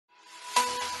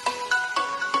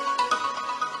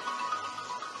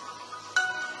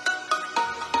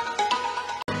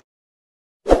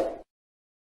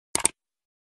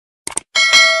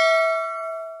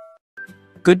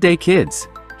Good day, kids!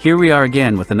 Here we are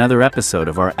again with another episode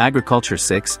of our Agriculture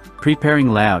 6,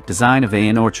 Preparing Layout Design of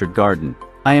an Orchard Garden.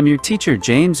 I am your teacher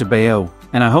James Urbeo,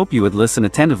 and I hope you would listen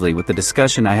attentively with the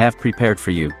discussion I have prepared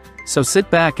for you. So sit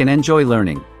back and enjoy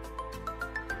learning.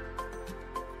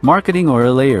 Marketing or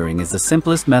layering is the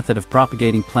simplest method of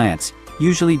propagating plants,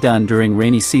 usually done during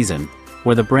rainy season,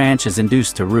 where the branch is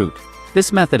induced to root.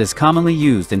 This method is commonly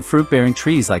used in fruit-bearing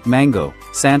trees like mango,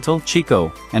 santal,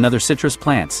 chico, and other citrus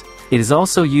plants. It is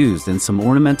also used in some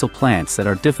ornamental plants that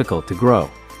are difficult to grow.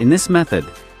 In this method,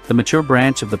 the mature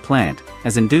branch of the plant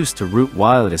is induced to root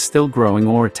while it is still growing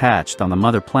or attached on the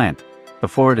mother plant,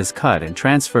 before it is cut and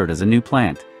transferred as a new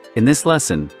plant. In this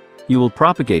lesson, you will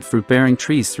propagate fruit-bearing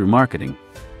trees through marketing.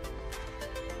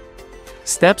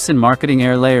 Steps in marketing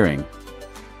air layering.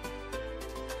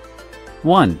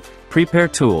 1. Prepare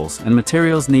tools and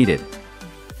materials needed.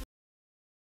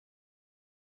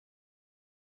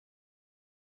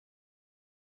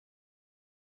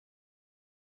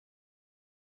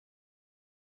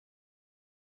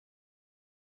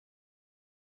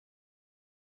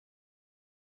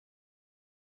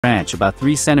 Branch about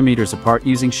 3 centimeters apart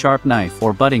using sharp knife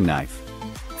or budding knife.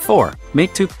 4.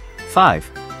 Make 2.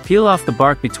 5. Peel off the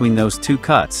bark between those 2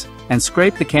 cuts, and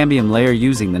scrape the cambium layer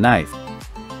using the knife.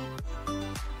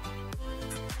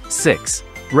 6.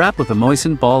 Wrap with a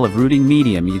moistened ball of rooting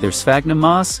medium, either sphagnum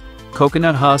moss,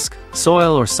 coconut husk,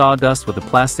 soil or sawdust, with a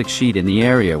plastic sheet in the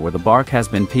area where the bark has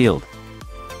been peeled.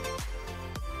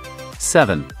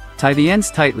 7. Tie the ends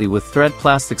tightly with thread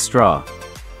plastic straw.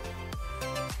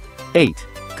 8.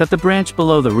 Cut the branch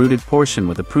below the rooted portion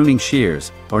with a pruning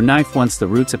shears or knife once the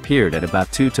roots appeared at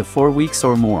about 2 to 4 weeks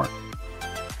or more.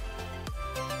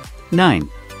 9.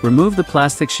 Remove the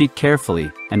plastic sheet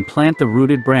carefully and plant the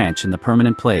rooted branch in the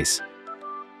permanent place.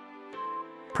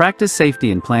 Practice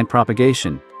safety in plant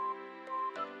propagation.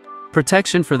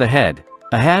 Protection for the head.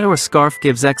 A hat or scarf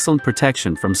gives excellent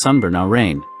protection from sunburn or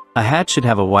rain. A hat should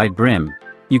have a wide brim.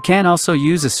 You can also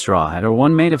use a straw hat or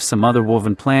one made of some other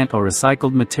woven plant or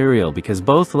recycled material, because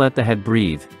both let the head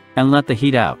breathe and let the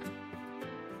heat out.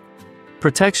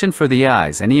 Protection for the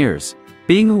eyes and ears.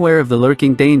 Being aware of the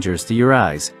lurking dangers to your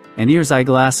eyes and ears,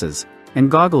 eyeglasses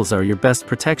and goggles are your best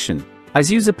protection.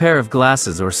 Eyes, use a pair of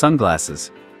glasses or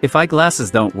sunglasses. If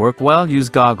eyeglasses don't work well, use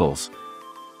goggles.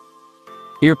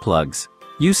 Earplugs.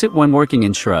 Use it when working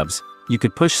in shrubs. You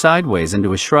could push sideways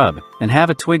into a shrub and have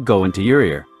a twig go into your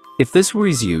ear. If this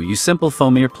worries you, use simple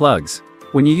foam earplugs.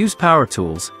 When you use power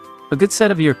tools, a good set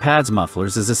of ear pads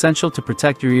mufflers is essential to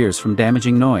protect your ears from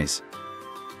damaging noise.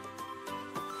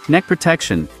 Neck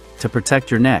protection. To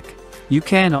protect your neck, you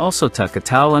can also tuck a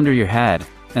towel under your head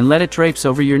and let it drapes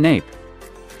over your nape.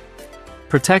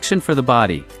 Protection for the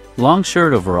body. Long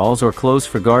shirt, overalls or clothes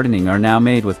for gardening are now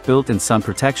made with built-in sun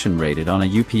protection rated on a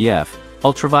UPF,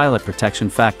 ultraviolet protection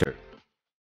factor.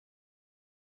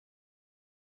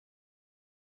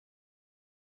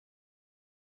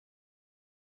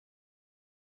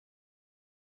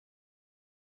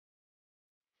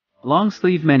 Long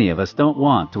sleeve. Many of us don't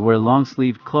want to wear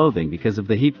long-sleeved clothing because of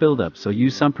the heat buildup, so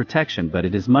use sun protection, but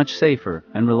it is much safer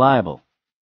and reliable.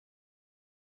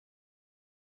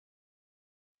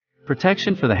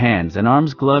 Protection for the hands and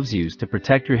arms. Gloves used to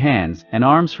protect your hands and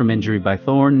arms from injury by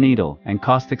thorn, needle, and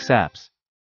caustic saps.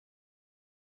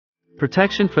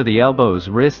 Protection for the elbows,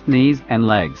 wrist, knees, and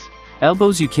legs.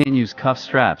 Elbows, you can use cuff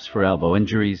straps for elbow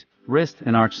injuries, wrist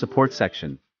and arch support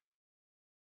section.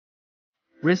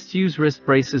 Wrists, use wrist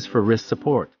braces for wrist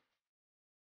support.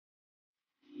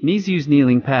 Knees, use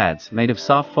kneeling pads made of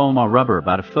soft foam or rubber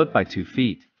about 1 foot by 2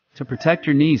 feet to protect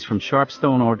your knees from sharp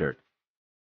stone or dirt.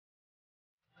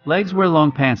 Legs, wear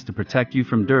long pants to protect you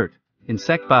from dirt,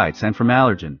 insect bites, and from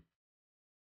allergen.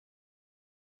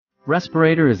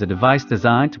 Respirator is a device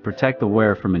designed to protect the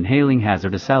wearer from inhaling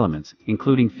hazardous elements,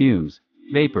 including fumes,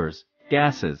 vapors,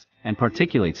 gases, and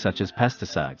particulates such as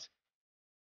pesticides.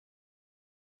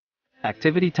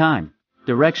 Activity time.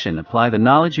 Direction. Apply the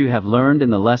knowledge you have learned in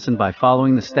the lesson by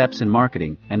following the steps in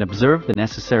marketing and observe the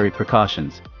necessary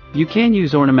precautions. You can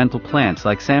use ornamental plants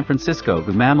like San Francisco,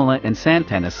 gumamela, and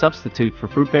santan as substitute for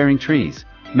fruit-bearing trees.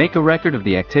 Make a record of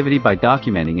the activity by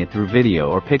documenting it through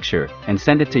video or picture and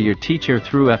send it to your teacher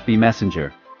through FB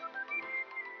Messenger.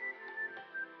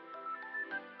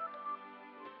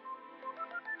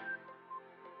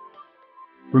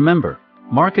 Remember,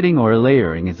 marketing or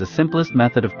layering is the simplest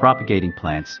method of propagating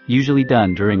plants, usually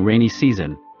done during rainy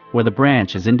season, where the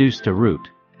branch is induced to root.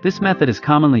 This method is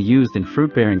commonly used in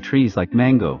fruit-bearing trees like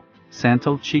mango,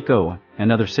 santal, chico,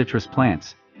 and other citrus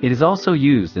plants. It is also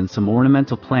used in some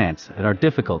ornamental plants that are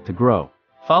difficult to grow.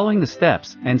 Following the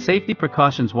steps and safety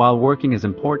precautions while working is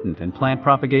important in plant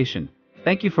propagation.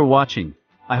 Thank you for watching.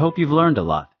 I hope you've learned a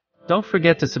lot. Don't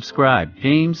forget to subscribe,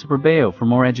 James Rebeo, for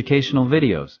more educational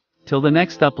videos. Till the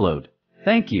next upload.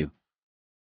 Thank you.